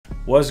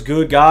What's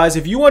good, guys?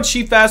 If you want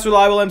cheap, fast,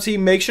 reliable MT,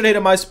 make sure to hit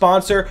up my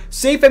sponsor,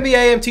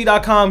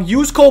 safenbaamt.com.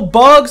 Use code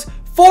BUGS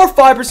for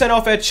 5%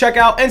 off at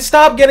checkout and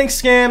stop getting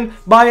scammed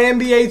by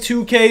NBA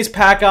 2K's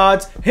pack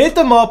odds. Hit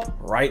them up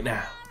right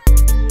now.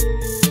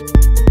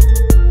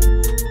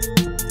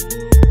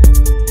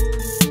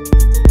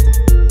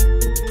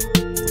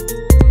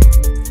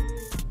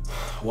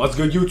 What's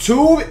good,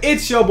 YouTube?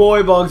 It's your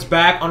boy Bugs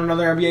back on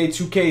another NBA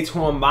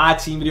 2K21 My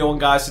Team video. And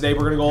guys, today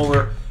we're gonna go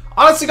over,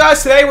 honestly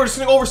guys, today we're just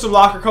gonna go over some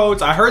locker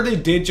codes. I heard they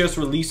did just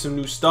release some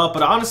new stuff,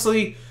 but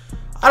honestly,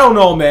 I don't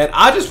know, man.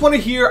 I just want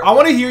to hear,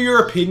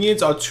 your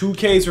opinions on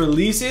 2K's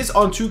releases,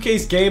 on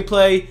 2K's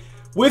gameplay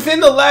within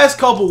the last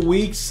couple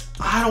weeks.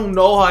 I don't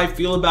know how I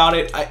feel about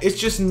it. It's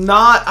just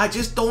not, I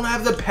just don't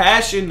have the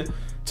passion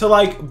to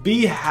like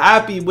be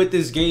happy with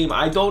this game.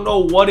 I don't know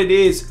what it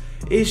is.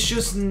 It's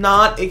just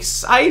not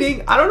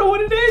exciting. I don't know what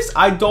it is.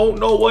 I don't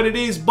know what it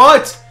is,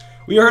 but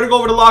we are going to go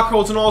over the locker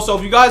codes. And also,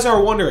 if you guys are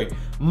wondering,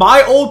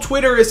 my old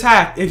Twitter is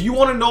hacked. If you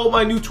want to know what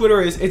my new Twitter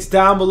is, it's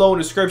down below in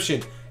the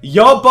description.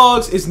 Yo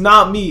Bugs is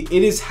not me.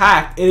 It is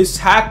hacked. It is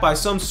hacked by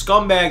some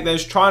scumbag that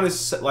is trying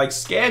to like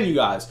scam you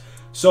guys.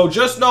 So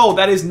just know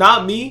that is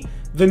not me.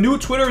 The new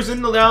Twitter is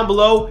in the down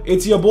below.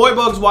 It's your boy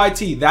Bugs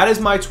YT. That is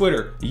my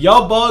Twitter.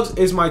 Yo Bugs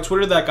is my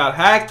Twitter that got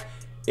hacked.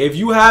 If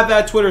you have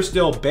that Twitter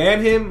still,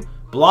 ban him.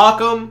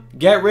 Block him,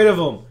 get rid of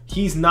him.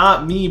 He's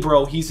not me,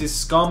 bro. He's a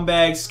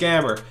scumbag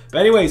scammer. But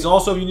anyways,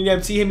 also if you need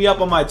MT, hit me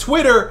up on my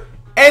Twitter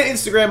and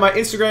Instagram. My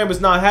Instagram is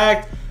not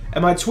hacked.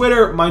 And my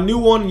Twitter, my new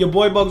one, your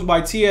boy Bugs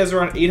YT, has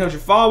around 800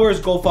 followers.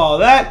 Go follow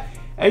that.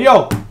 And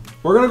yo,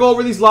 we're gonna go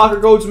over these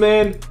locker codes,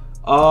 man.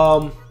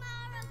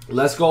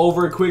 Let's go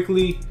over it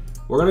quickly.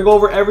 We're gonna go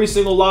over every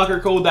single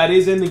locker code that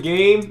is in the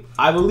game.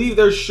 I believe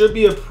there should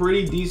be a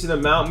pretty decent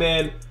amount,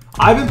 man.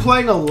 I've been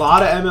playing a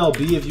lot of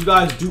MLB. If you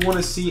guys do want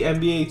to see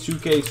NBA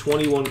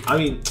 2K21, I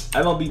mean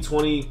MLB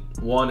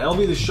 21,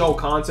 MLB The Show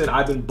content,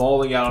 I've been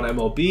balling out on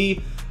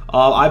MLB.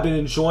 I've been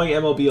enjoying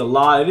MLB a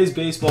lot. It is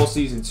baseball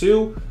season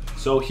 2.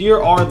 So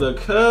here are the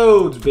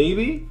codes,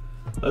 baby.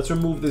 Let's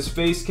remove this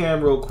face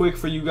cam real quick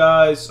for you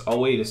guys. Oh,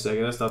 wait a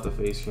second. That's not the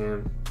face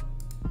cam.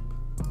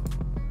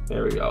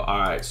 There we go.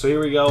 All right. So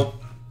here we go.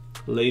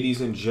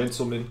 Ladies and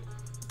gentlemen.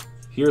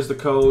 Here's the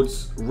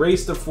codes.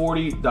 Race to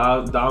 40,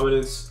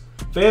 dominance.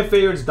 Fan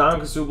favorites,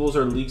 Diamond Consumables,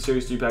 or League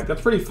Series 3-pack.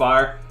 That's pretty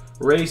fire.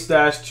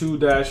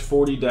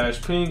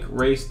 Race-2-40-pink.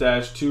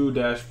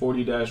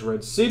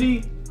 Race-2-40-red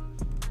city.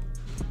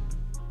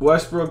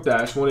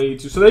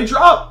 Westbrook-182. So they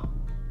drop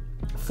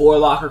 4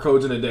 locker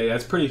codes in a day.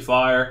 That's pretty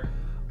fire.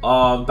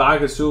 Diamond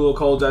Consumable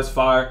codes, that's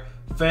fire.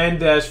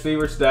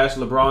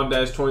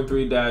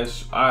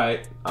 Fan-favorites-LeBron-23-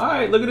 Alright.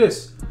 Alright, look at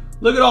this.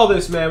 Look at all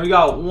this, man. We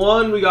got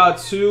 1, we got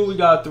 2, we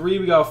got 3,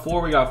 we got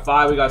 4, we got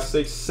 5, we got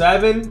 6,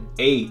 7,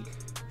 8.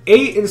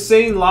 8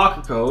 insane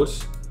locker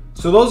codes.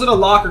 So those are the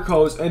locker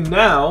codes. And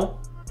now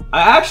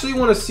I actually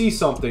want to see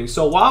something.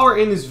 So while we're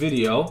in this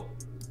video,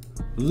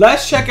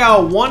 let's check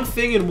out one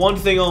thing and one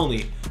thing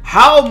only.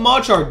 How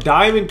much are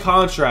diamond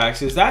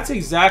contracts? Is that's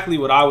exactly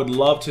what I would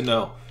love to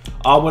know.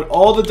 With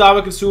all the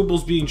diamond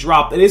consumables being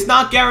dropped, it is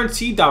not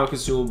guaranteed diamond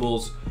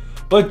consumables,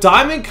 but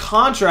diamond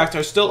contracts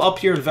are still up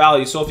here in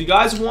value. So if you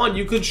guys want,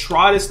 you could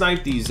try to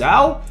snipe these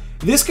out.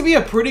 This could be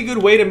a pretty good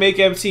way to make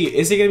MT.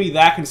 Is it going to be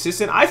that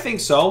consistent? I think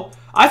so.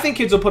 I think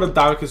kids will put up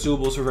diamond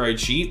consumables for very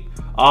cheap.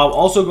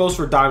 Also goes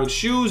for diamond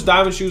shoes.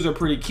 Diamond shoes are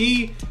pretty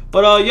key.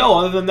 But yo,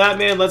 other than that,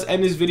 man, let's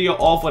end this video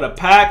off with a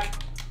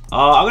pack.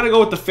 I'm going to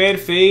go with the fan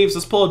faves.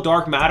 Let's pull a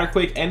Dark Matter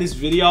quick. End this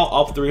video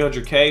up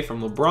 300k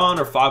from LeBron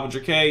or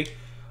 500k.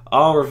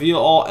 Reveal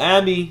all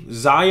Ami.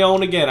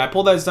 Zion again. I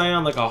pulled that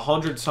Zion like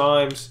 100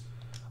 times.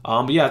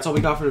 But yeah, that's all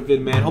we got for the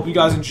vid, man. Hope you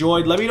guys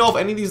enjoyed. Let me know if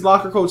any of these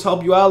locker codes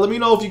help you out. Let me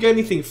know if you get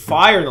anything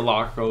fire in the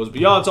locker codes. But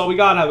yo, that's all we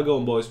got. Have a good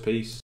one, boys.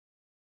 Peace.